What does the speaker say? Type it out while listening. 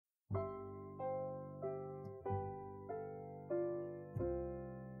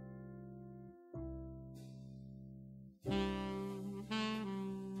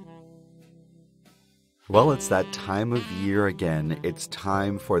Well, it's that time of year again. It's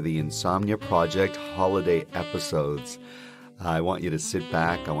time for the Insomnia Project holiday episodes. I want you to sit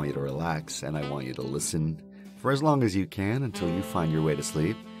back, I want you to relax, and I want you to listen for as long as you can until you find your way to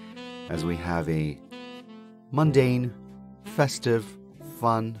sleep as we have a mundane, festive,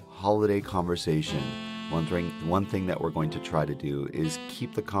 fun holiday conversation. One thing that we're going to try to do is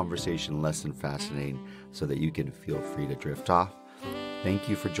keep the conversation less than fascinating so that you can feel free to drift off. Thank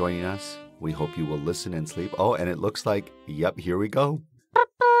you for joining us. We hope you will listen and sleep. Oh, and it looks like, yep, here we go.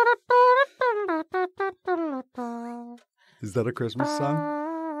 Is that a Christmas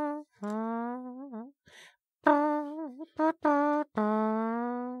song?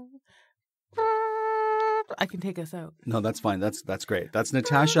 I can take us out. No, that's fine. That's great. That's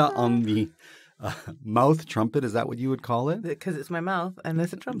Natasha on the mouth trumpet. Is that what you would call it? Because it's my mouth and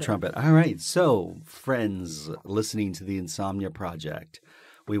it's a trumpet. Trumpet. All right. So, friends listening to the Insomnia Project,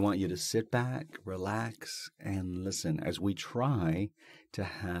 we want you to sit back, relax, and listen as we try to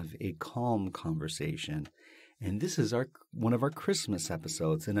have a calm conversation. And this is one of our Christmas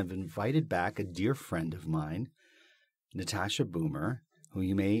episodes, and I've invited back a dear friend of mine, Natasha Boomer, who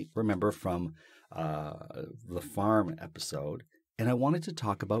you may remember from the farm episode. And I wanted to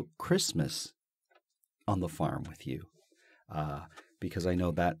talk about Christmas on the farm with you. Because I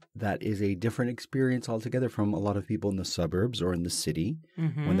know that is a different experience altogether from a lot of people in the suburbs or in the city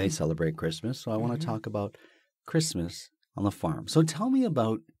when they celebrate Christmas. So I want to talk about Christmas on the farm. So tell me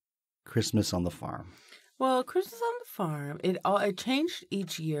about Christmas on the farm. Well, Christmas on the farm, it changed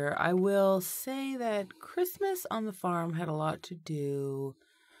each year. I will say that Christmas on the farm had a lot to do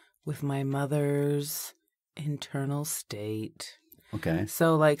with my mother's internal state. Okay.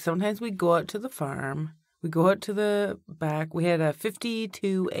 So, like, sometimes we'd go out to the farm. We go out to the back. We had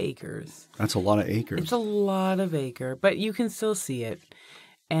 52 acres. That's a lot of acres. It's a lot of acre, but you can still see it.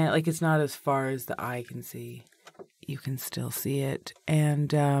 And, like, it's not as far as the eye can see. You can still see it.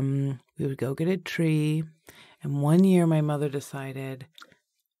 And we would go get a tree. And one year my mother decided...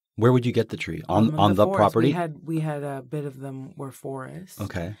 Where would you get the tree? On the forest. property? We had a bit of them were forests.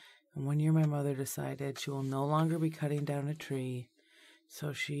 Okay. And one year my mother decided she will no longer be cutting down a tree.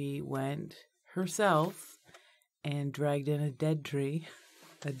 So she went herself and dragged in a dead tree,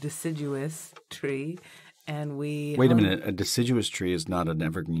 a deciduous tree, and we... Wait a minute, a deciduous tree is not an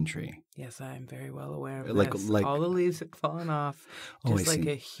evergreen tree. Yes, I am very well aware of like, this. Like... All the leaves had fallen off, just I like see.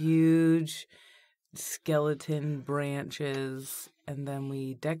 a huge skeleton branches, and then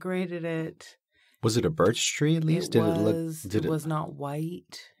we decorated it. Was it a birch tree at least? It was not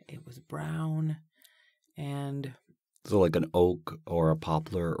white, it was brown, and... So like an oak or a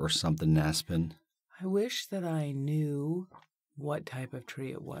poplar or something, an aspen? I wish that I knew what type of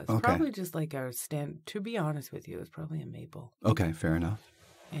tree it was. Okay. Probably just like our to be honest with you, it's probably a maple. Okay, fair enough.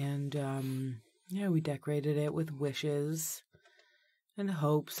 And, we decorated it with wishes and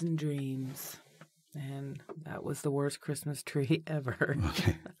hopes and dreams. And that was the worst Christmas tree ever.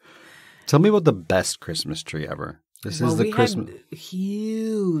 Okay. Tell me about the best Christmas tree ever. We had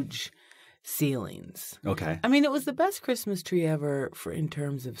huge ceilings. Okay. I mean, it was the best Christmas tree ever in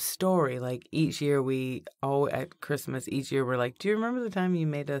terms of story. Like each year at Christmas, we're like, do you remember the time you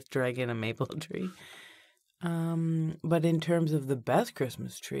made us drag in a maple tree? But in terms of the best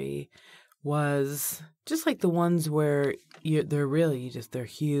Christmas tree was just like the ones where they're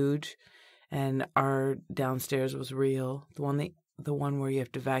huge, and our downstairs was real. The one where you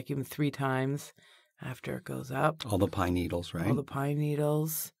have to vacuum 3 times after it goes up. All the pine needles, right? All the pine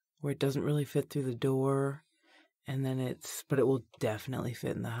needles. Where it doesn't really fit through the door, and then but it will definitely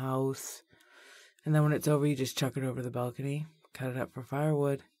fit in the house. And then when it's over, you just chuck it over the balcony, cut it up for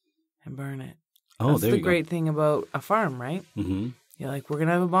firewood, and burn it. Oh, That's the great thing about a farm, right? Mm-hmm. You're like, we're going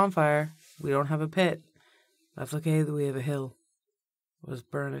to have a bonfire. We don't have a pit. That's okay that we have a hill. Let's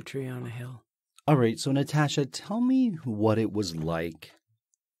burn a tree on a hill. All right, so Natasha, tell me what it was like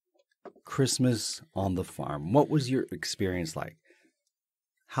Christmas on the farm. What was your experience like?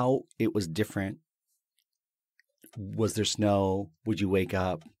 How it was different? Was there snow? Would you wake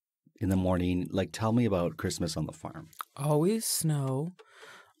up in the morning? Like, tell me about Christmas on the farm. Always snow.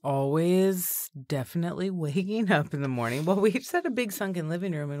 Always definitely waking up in the morning. Well, we just had a big sunken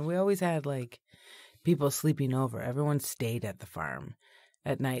living room, and we always had, like, people sleeping over. Everyone stayed at the farm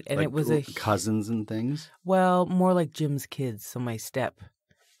at night. And like it was cousins and things? Well, more like Jim's kids. So my step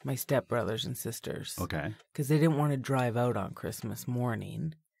brothers and sisters. Okay. Because they didn't want to drive out on Christmas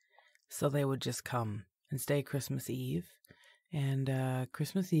morning. So they would just come and stay Christmas Eve. And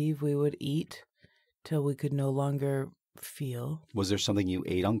Christmas Eve we would eat till we could no longer feel. Was there something you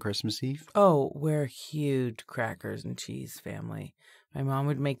ate on Christmas Eve? Oh, we're huge crackers and cheese family. My mom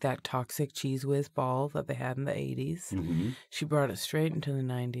would make that toxic cheese whiz ball that they had in the 80s. Mm-hmm. She brought it straight into the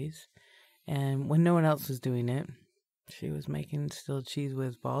 90s. And when no one else was doing it, she was making still cheese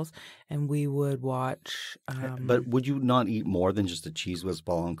whiz balls. And we would watch... But would you not eat more than just a cheese whiz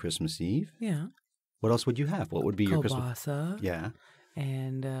ball on Christmas Eve? Yeah. What else would you have? What would be your Christmas? Kielbasa. Yeah.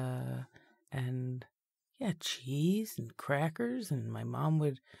 And cheese and crackers. And my mom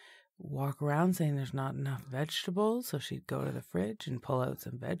would walk around saying there's not enough vegetables, so she'd go to the fridge and pull out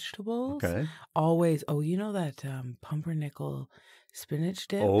some vegetables. Okay. Always. Oh, you know that Pumpernickel spinach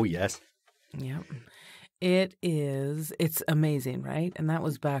dip? Oh, yes. Yep. It's amazing, right? And that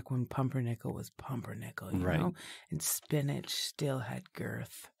was back when Pumpernickel was Pumpernickel, you know? And spinach still had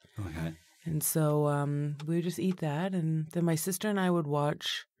girth. Okay. And so we would just eat that, and then my sister and I would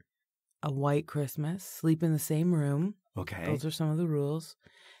watch A White Christmas, sleep in the same room. Okay. Those are some of the rules.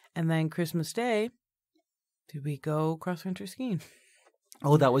 And then Christmas Day, did we go cross-country skiing?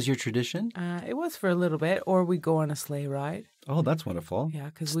 Oh, that was your tradition? It was for a little bit, or we'd go on a sleigh ride. Oh, that's wonderful. Yeah,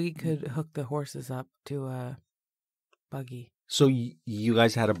 because we could hook the horses up to a buggy. So you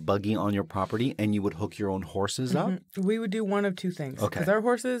guys had a buggy on your property, and you would hook your own horses up? We would do one of two things. Okay. Because our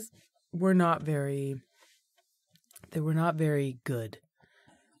horses were not very good.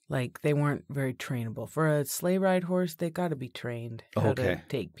 Like, they weren't very trainable. For a sleigh ride horse, they got to be trained how to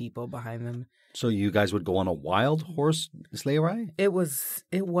take people behind them. So you guys would go on a wild horse sleigh ride? It was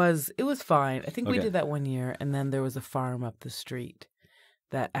fine. I think we did that one year, and then there was a farm up the street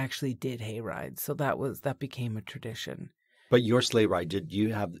that actually did hay rides. So that became a tradition. But your sleigh ride,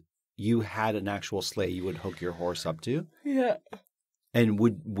 you had an actual sleigh you would hook your horse up to? Yeah. And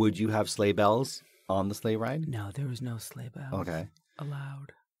would you have sleigh bells on the sleigh ride? No, there was no sleigh bells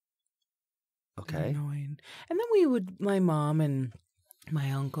allowed. Okay. Annoying. And then my mom and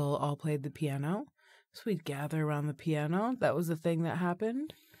my uncle all played the piano. So we'd gather around the piano. That was the thing that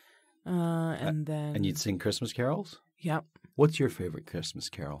happened. And you'd sing Christmas carols? Yep. What's your favorite Christmas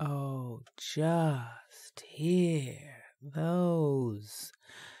carol? Oh, just hear those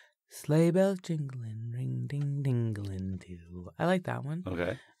sleigh bells jingling, ring ding dingling too. I like that one.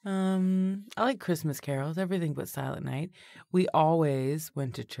 Okay. I like Christmas carols, everything but Silent Night. We always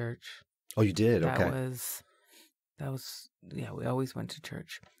went to church. Oh, you did? That okay. We always went to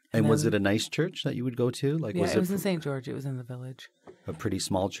church. And was it a nice church that you would go to? Like, it was in St. George. It was in the village. A pretty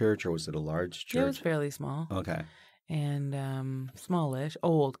small church, or was it a large church? Yeah, it was fairly small. Okay. And smallish,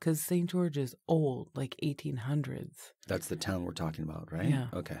 old, because St. George is old, like 1800s. That's the town we're talking about, right? Yeah.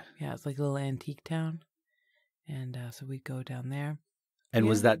 Okay. Yeah, it's like a little antique town. And so we'd go down there. And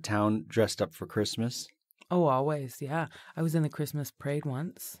was that town dressed up for Christmas? Oh, always, yeah. I was in the Christmas parade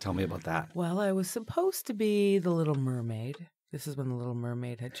once. Tell me about that. Well, I was supposed to be the Little Mermaid. This is when the Little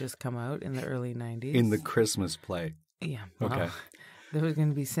Mermaid had just come out in the early 90s. In the Christmas play. Yeah. Well, okay. There was going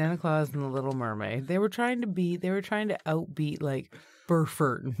to be Santa Claus and the Little Mermaid. They were trying to outbeat like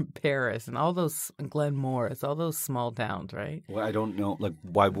Burford and Paris and all those Glenmorris, all those small towns, right? Well, I don't know. Like,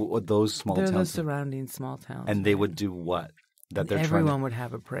 why would those small towns? They're the surrounding small towns. And they would do what? Everyone would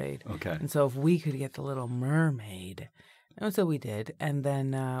have a parade. Okay. And so if we could get the Little Mermaid, and so we did. And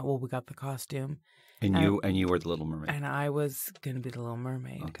then, we got the costume. And you were the Little Mermaid. And I was going to be the Little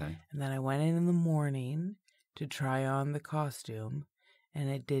Mermaid. Okay. And then I went in the morning to try on the costume, and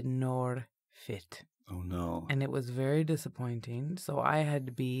it did not fit. Oh, no. And it was very disappointing. So I had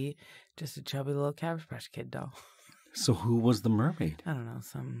to be just a chubby little Cabbage Patch Kid doll. So who was the mermaid? I don't know,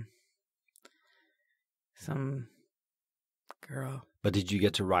 some girl. But did you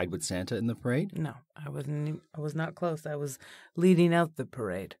get to ride with Santa in the parade? No, I was not close. I was leading out the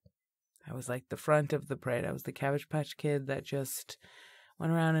parade. I was like the front of the parade. I was the Cabbage Patch Kid that just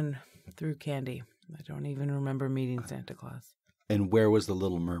went around and threw candy. I don't even remember meeting Santa Claus. And where was the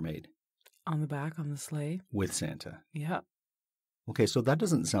Little Mermaid? On the back, on the sleigh. With Santa? Yeah. Okay, so that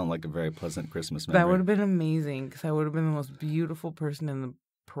doesn't sound like a very pleasant Christmas memory. That would have been amazing, because I would have been the most beautiful person in the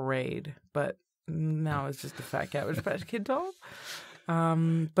parade. But now it's just a fat Cabbage Patch Kid doll.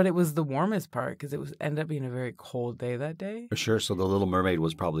 But it was the warmest part, because it ended up being a very cold day that day. Sure, so the Little Mermaid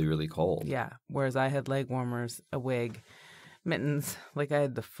was probably really cold. Yeah, whereas I had leg warmers, a wig, mittens, like I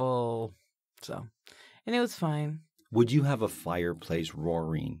had the full, and it was fine. Would you have a fireplace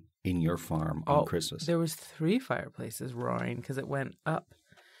roaring in your farm on Christmas? There was 3 fireplaces roaring, because it went up.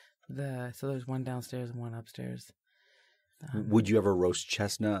 So there's one downstairs and one upstairs. Would you ever roast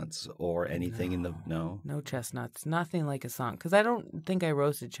chestnuts or anything No? No chestnuts. Nothing like a song. Because I don't think I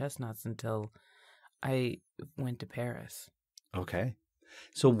roasted chestnuts until I went to Paris. Okay.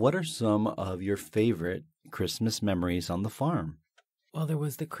 So what are some of your favorite Christmas memories on the farm? Well, there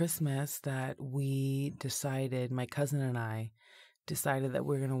was the Christmas that we decided, my cousin and I decided that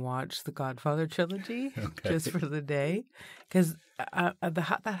we're going to watch the Godfather trilogy just for the day. Because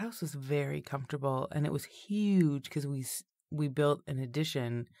that house was very comfortable, and it was huge because we built an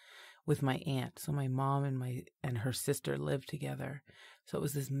addition with my aunt. So my mom and her sister lived together. So it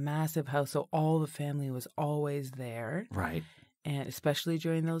was this massive house. So all the family was always there. Right. And especially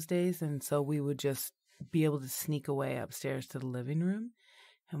during those days. And so we would just be able to sneak away upstairs to the living room.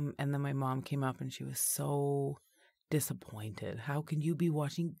 And then my mom came up and she was so disappointed. How can you be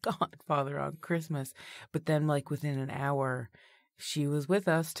watching Godfather on Christmas? But then like within an hour, she was with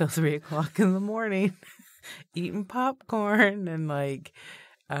us till 3 o'clock in the morning, eating popcorn and like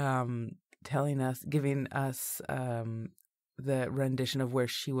giving us the rendition of where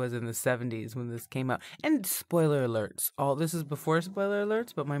she was in the 70s when this came out. And spoiler alerts. All this is before spoiler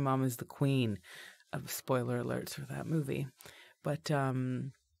alerts, but my mom is the queen of spoiler alerts for that movie. But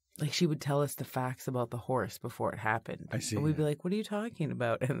like she would tell us the facts about the horse before it happened. I see. And we'd be like, what are you talking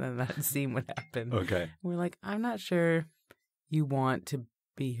about? And then that scene would happen. Okay. And we're like, I'm not sure you want to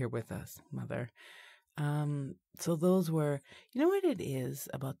be here with us, Mother. So those were, you know what it is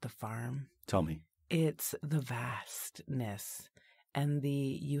about the farm? Tell me. It's the vastness. And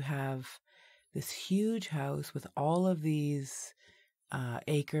you have this huge house with all of these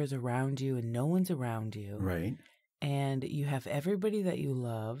acres around you and no one's around you. Right. And you have everybody that you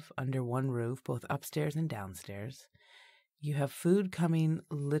love under one roof, both upstairs and downstairs. You have food coming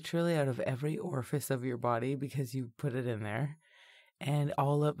literally out of every orifice of your body because you put it in there. And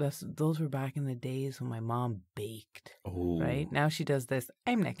all of us, those were back in the days when my mom baked. Oh. Right? Now she does this.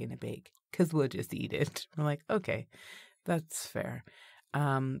 I'm not going to bake because we'll just eat it. I'm like, okay, that's fair.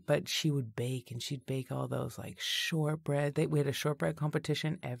 But she would bake, and she'd bake all those like shortbread. We had a shortbread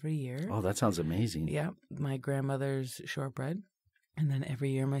competition every year. Oh, that sounds amazing. Yeah, my grandmother's shortbread. And then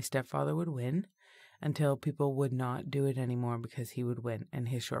every year my stepfather would win until people would not do it anymore because he would win and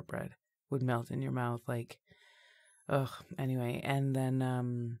his shortbread would melt in your mouth like, ugh. Anyway, and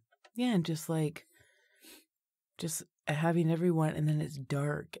then, and just having everyone, and then it's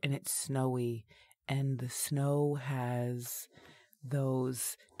dark and it's snowy, and the snow has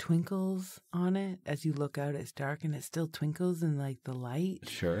those twinkles on it. As you look out, it's dark and it still twinkles in like the light.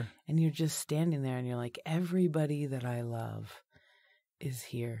 Sure. And you're just standing there and you're like, everybody that I love is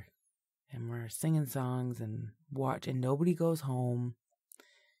here. And we're singing songs and and nobody goes home.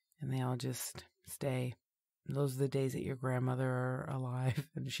 And they all just stay. And those are the days that your grandmother are alive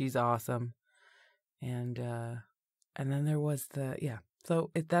and she's awesome. And then there was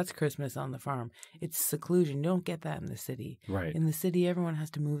So that's Christmas on the farm. It's seclusion. You don't get that in the city. Right. In the city, everyone has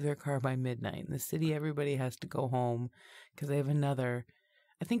to move their car by midnight. In the city, everybody has to go home because they have another.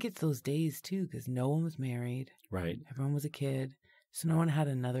 I think it's those days, too, because no one was married. Right. Everyone was a kid. So no one had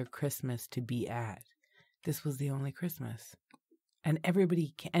another Christmas to be at. This was the only Christmas. And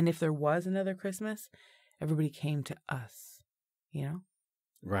if there was another Christmas, everybody came to us, you know?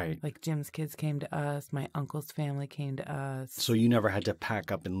 Right. Like Jim's kids came to us. My uncle's family came to us. So you never had to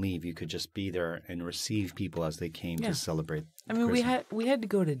pack up and leave. You could just be there and receive people as they came to celebrate. I mean, Christmas. we had to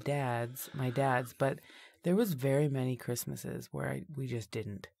go to my dad's, but there was very many Christmases where we just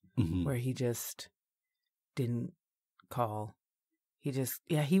didn't, where he just didn't call. He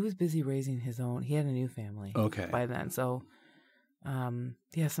was busy raising his own. He had a new family by then. So,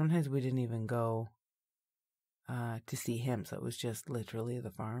 sometimes we didn't even go to see him. So it was just literally the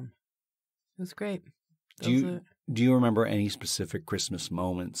farm. It was great. Do you remember any specific Christmas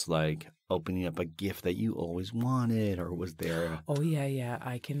moments, like opening up a gift that you always wanted, or was there? Oh, yeah.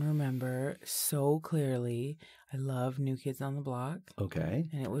 I can remember so clearly. I love New Kids on the Block. Okay.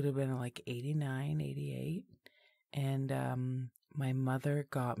 And it would have been like 89, 88. And my mother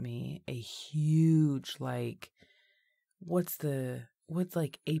got me a huge, like, what's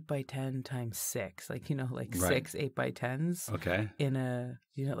like 8x10 times 6? Like, Right. 6 8x10s. Okay. In a,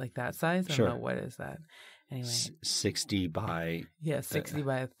 like that size? I Sure. don't know. What is that? Anyway. 60 by... 60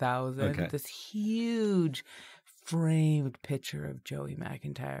 by 1,000. Okay. This huge framed picture of Joey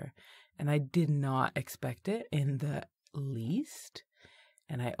McIntyre. And I did not expect it in the least.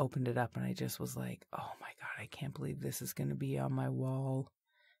 And I opened it up and I just was like, oh my God, I can't believe this is going to be on my wall.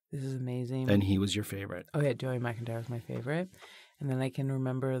 This is amazing. And he was your favorite. Oh yeah, Joey McIntyre was my favorite. And then I can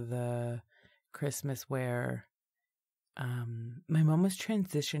remember the Christmas where my mom was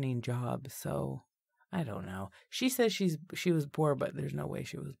transitioning jobs, so I don't know. She says she was poor, but there's no way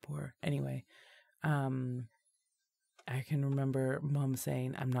she was poor. Anyway, I can remember Mom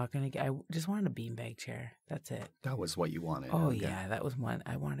saying, I'm not going to get, I just wanted a beanbag chair. That's it. That was what you wanted. Oh, okay. yeah, that was one.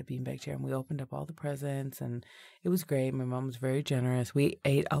 I wanted a beanbag chair. And we opened up all the presents, and it was great. My mom was very generous. We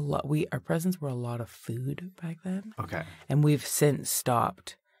ate a lot. Our presents were a lot of food back then. Okay. And we've since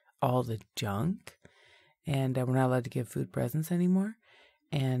stopped all the junk, and we're not allowed to give food presents anymore.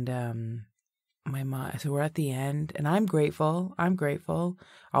 And my mom, so we're at the end, and I'm grateful.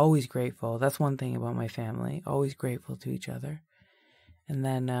 Always grateful. That's one thing about my family. Always grateful to each other. And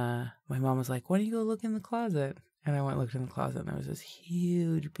then my mom was like, why don't you go look in the closet? And I went and looked in the closet, and there was this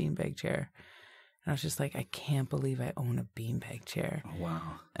huge beanbag chair. And I was just like, I can't believe I own a beanbag chair. Oh, wow.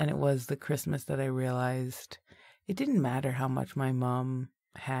 And it was the Christmas that I realized it didn't matter how much my mom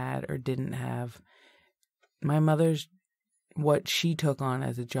had or didn't have. My mother's, what she took on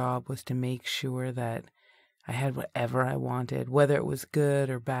as a job was to make sure that I had whatever I wanted, whether it was good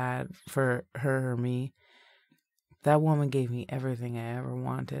or bad for her or me. That woman gave me everything I ever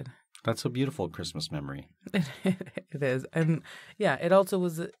wanted. That's a beautiful Christmas memory. It is. And yeah, it also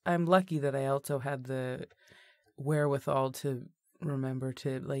was, I'm lucky that I also had the wherewithal to remember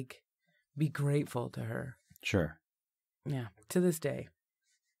to like be grateful to her. Sure. Yeah. To this day,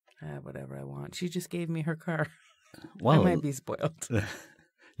 I have whatever I want. She just gave me her car. Well, I might be spoiled.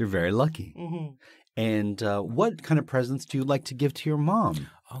 You're very lucky. Mm-hmm. And what kind of presents do you like to give to your mom?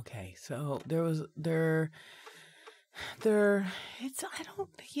 Okay, so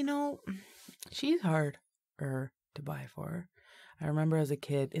she's harder to buy for her. I remember as a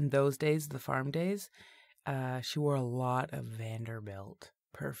kid, in those days, the farm days, she wore a lot of Vanderbilt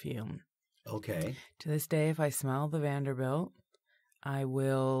perfume. Okay. To this day, if I smell the Vanderbilt, I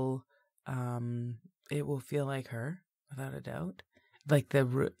will, it will feel like her, without a doubt. Like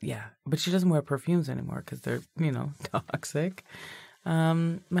but she doesn't wear perfumes anymore because they're, toxic.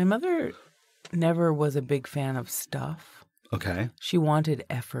 My mother never was a big fan of stuff. Okay. She wanted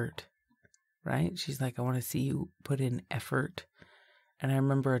effort, right? She's like, I want to see you put in effort. And I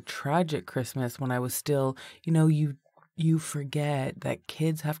remember a tragic Christmas when I was still, you forget that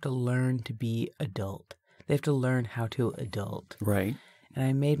kids have to learn to be adult. They have to learn how to adult. Right. And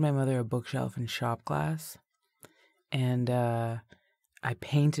I made my mother a bookshelf in shop glass. And I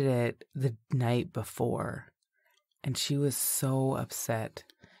painted it the night before. And she was so upset.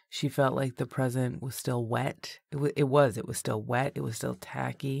 She felt like the present was still wet. It was still wet. It was still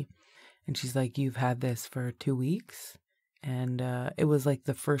tacky. And she's like, you've had this for 2 weeks. And it was like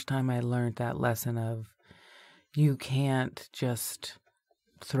the first time I learned that lesson of you can't just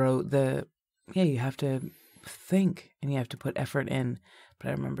throw you have to think and you have to put effort in. But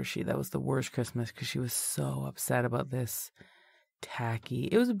I remember that was the worst Christmas because she was so upset about this tacky.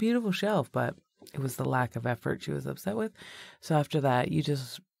 It was a beautiful shelf, but it was the lack of effort she was upset with. So after that, you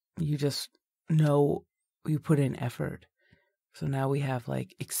just know you put in effort. So now we have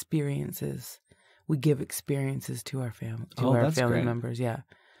like experiences. We give experiences to our family, family members. Yeah.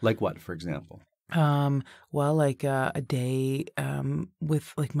 Like what, for example? Well, like a day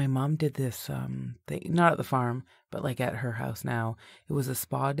with like my mom did this thing, not at the farm, but like at her house now. It was a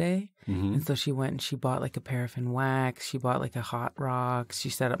spa day. Mm-hmm. And so she went and she bought like a paraffin wax. She bought like a hot rock. She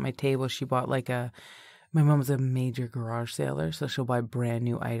set up my table. She bought my mom's a major garage sailor, so she'll buy brand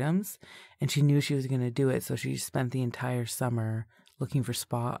new items. And she knew she was going to do it, so she spent the entire summer looking for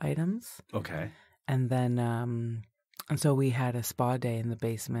spa items. Okay. And then, and so we had a spa day in the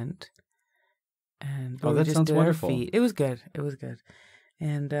basement. And that sounds wonderful. It was good.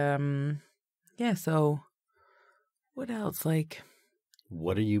 And so what else? Like,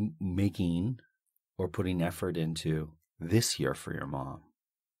 what are you making or putting effort into this year for your mom?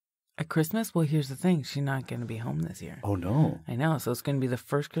 At Christmas? Well, here's the thing. She's not going to be home this year. Oh, no. I know. So it's going to be the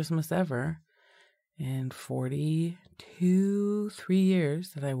first Christmas ever in 3 years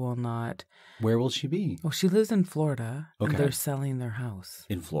that I will not. Where will she be? Well, she lives in Florida. Okay. And they're selling their house.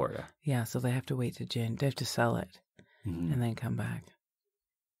 In Florida? Yeah, so they have to wait to Jan. They have to sell it and then come back.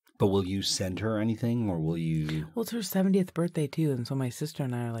 But will you send her anything or will you? Well, it's her 70th birthday too. And so my sister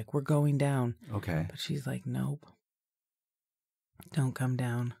and I are like, we're going down. Okay. But she's like, nope. Don't come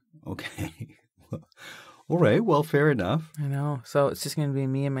down. Okay. All right. Well, fair enough. I know. So it's just going to be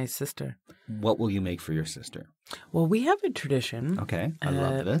me and my sister. What will you make for your sister? Well, we have a tradition. Okay. I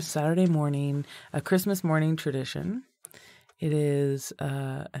love this. Saturday morning, a Christmas morning tradition. It is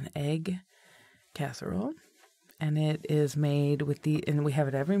an egg casserole. And it is made with and we have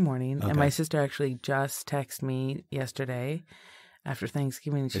it every morning. Okay. And my sister actually just texted me yesterday after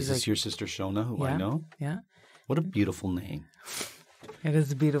Thanksgiving. She's is this your sister Shona, who I know? Yeah. What a beautiful name. It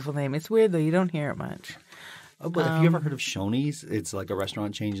is a beautiful name. It's weird, though. You don't hear it much. Oh, but have you ever heard of Shoney's? It's like a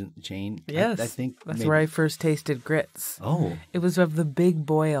restaurant chain. Yes. I think that's where I first tasted grits. Oh. It was of the Big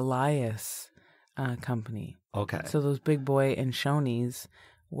Boy Elias company. Okay. So those Big Boy and Shoney's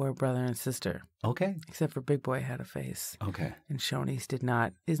were brother and sister. Okay. Except for Big Boy had a face. Okay. And Shoney's did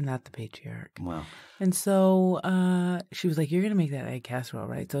not, is not the patriarch. Wow. And so she was like, you're going to make that egg casserole,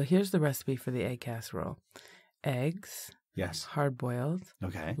 right? So here's the recipe for the egg casserole. Eggs. Yes. Hard boiled.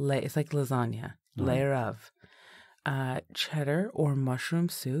 Okay. It's like lasagna. Layer of. Cheddar or mushroom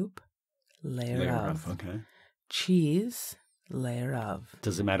soup. Layer of. Okay. Cheese. Layer of.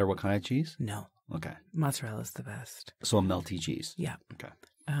 Does it matter what kind of cheese? No. Okay. Mozzarella's the best. So a melty cheese. Yeah. Okay.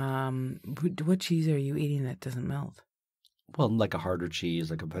 What cheese are you eating that doesn't melt? Well, like a harder cheese,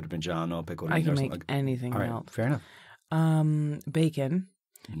 like a Parmigiano, pecorino. I can or make like... anything All right, melt. fair enough. Bacon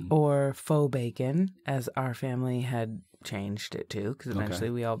or faux bacon, as our family had changed it to, because eventually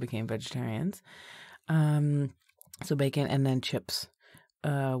we all became vegetarians. So bacon and then chips.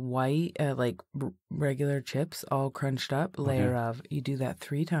 White, regular chips, all crunched up, layer of. You do that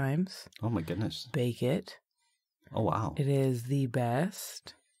 3 times. Oh, my goodness. Bake it. Oh, wow. It is the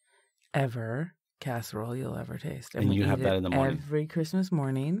best ever casserole you'll ever taste. And you have that in the morning? Every Christmas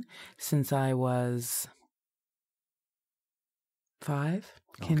morning since I was 5,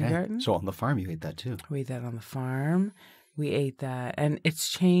 kindergarten. So on the farm you ate that too? We ate that on the farm. We ate that. And it's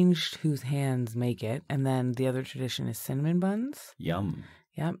changed whose hands make it. And then the other tradition is cinnamon buns. Yum.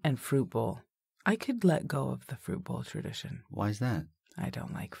 Yep. And fruit bowl. I could let go of the fruit bowl tradition. Why is that? I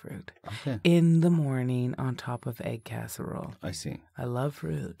don't like fruit. Okay. In the morning on top of egg casserole. I see. I love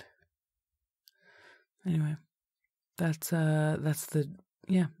fruit. Anyway, that's the food.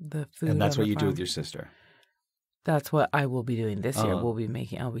 And that's what you do farm. with your sister. That's what I will be doing this year.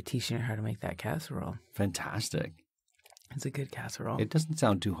 I'll be teaching her how to make that casserole. Fantastic. It's a good casserole. It doesn't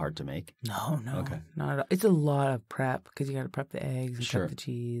sound too hard to make. No, Okay. not at all. It's a lot of prep because you got to prep the eggs and Sure. prep the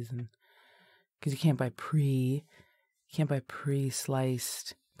cheese, and because you can't buy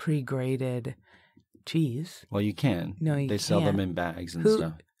pre-sliced, pre-grated cheese. Well, you can. No, you They sell them can't. in bags and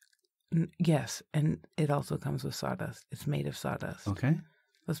stuff. Yes, and it also comes with sawdust. It's made of sawdust. Okay.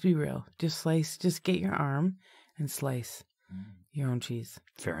 Let's be real. Just get your arm and slice your own cheese.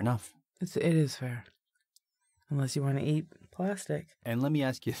 Fair enough. It is fair. Unless you want to eat plastic, And let me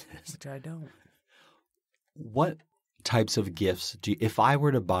ask you this. which I don't. What types of gifts if I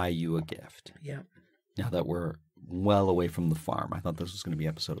were to buy you a gift, Yeah. now that we're well away from the farm, I thought this was going to be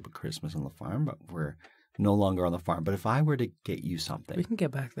an episode of A Christmas on the Farm, but we're no longer on the farm. But if I were to get you something. We can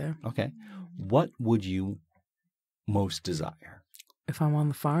get back there. Okay. What would you most desire? If I'm on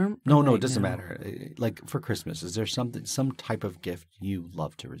the farm? No, right it doesn't now? matter. Like for Christmas, is there some type of gift you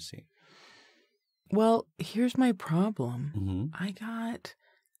love to receive? Well, here's my problem. Mm-hmm.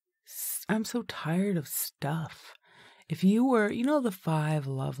 I'm so tired of stuff. If you were, the 5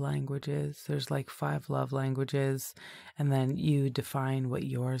 love languages, there's like 5 love languages, and then you define what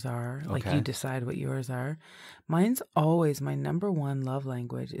yours are. Like you decide what yours are. Mine's always, my number 1 love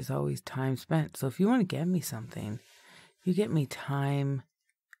language is always time spent. So if you want to get me something, you get me time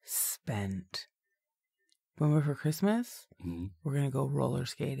spent. When we're for Christmas, we're going to go roller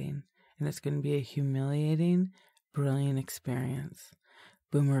skating. And it's going to be a humiliating, brilliant experience.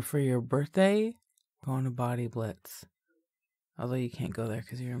 Boomer, for your birthday, going to Body Blitz. Although you can't go there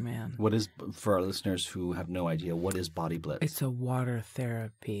because you're a man. What is, for our listeners who have no idea, what is Body Blitz? It's a water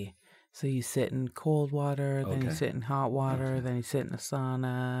therapy. So you sit in cold water, then you sit in hot water, then you sit in a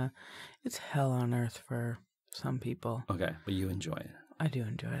sauna. It's hell on earth for some people. Okay, but you enjoy it. I do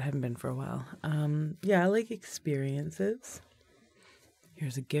enjoy it. I haven't been for a while. I like experiences.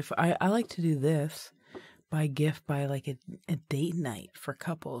 Here's a gift. I like to do this. Buy like a date night for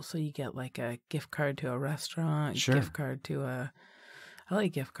couples. So you get like a gift card to a restaurant, Sure. gift card to I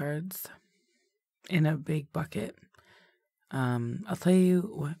like gift cards in a big bucket. I'll tell you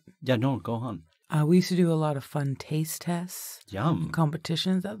what. Yeah, no, go on. We used to do a lot of fun taste tests. Yum.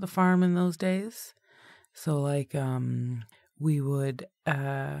 Competitions at the farm in those days. So like we would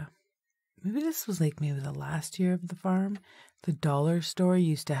maybe this was like maybe the last year of the farm. The dollar store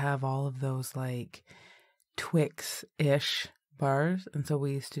used to have all of those like Twix-ish bars. And so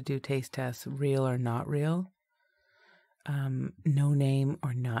we used to do taste tests, real or not real. No name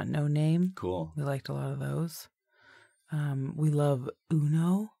or not no name. Cool. We liked a lot of those. We love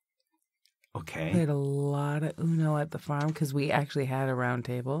Uno. Okay. Played a lot of Uno at the farm because we actually had a round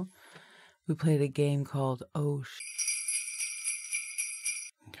table. We played a game called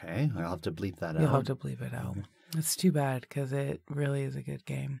Okay, I'll have to bleep that out. You'll have to bleep it out. It's too bad because it really is a good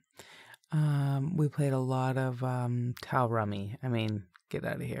game. We played a lot of Tau Rummy. I mean, get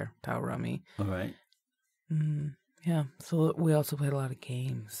out of here. Tau Rummy. All right. Yeah. So we also played a lot of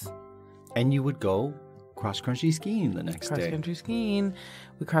games. And you would go cross-country skiing the next day. Cross-country skiing.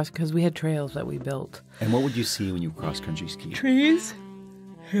 We crossed because we had trails that we built. And what would you see when you cross-country ski? Trees,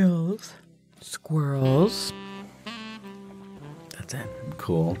 hills, squirrels. That's it.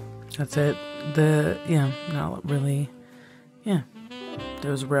 Cool. That's it. Not really. Yeah.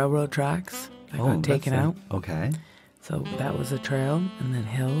 There was railroad tracks that got taken out. Okay. So that was a trail, and then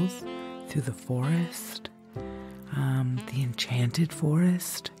hills through the forest, the enchanted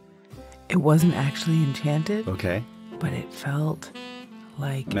forest. It wasn't actually enchanted. Okay. But it felt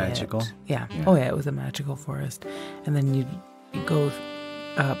like magical. Yeah. Oh yeah, it was a magical forest. And then you go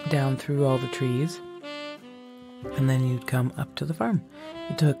up, down through all the trees, and then you'd come up to the farm.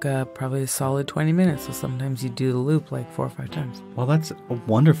 It took probably a solid 20 minutes, so sometimes you'd do the loop like 4 or 5 times. Well, that's a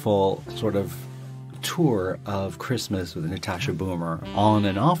wonderful sort of tour of Christmas with Natasha Boomer on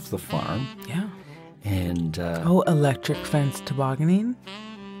and off the farm. Yeah. And electric fence tobogganing.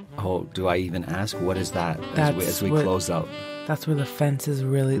 Oh, do I even ask? What is that as we close out? That's where the fence is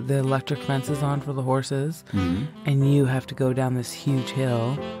really, the electric fence is on for the horses. Mm-hmm. And you have to go down this huge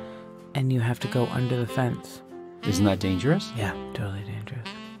hill and you have to go under the fence. Isn't that dangerous? Yeah, totally dangerous.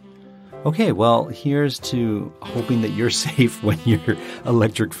 Okay, well, here's to hoping that you're safe when you're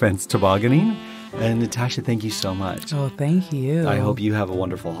electric fence tobogganing. And Natasha, thank you so much. Oh, thank you. I hope you have a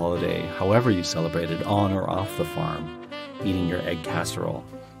wonderful holiday, however you celebrate it, on or off the farm, eating your egg casserole.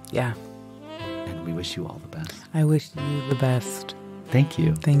 Yeah. And we wish you all the best. I wish you the best. Thank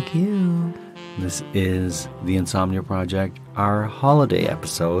you. Thank you. This is the Insomnia Project, our holiday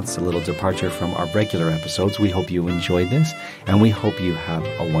episodes, a little departure from our regular episodes. We hope you enjoyed this, and we hope you have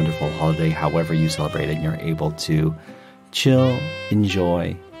a wonderful holiday, however you celebrate it, and you're able to chill,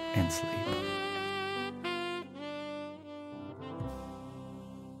 enjoy, and sleep.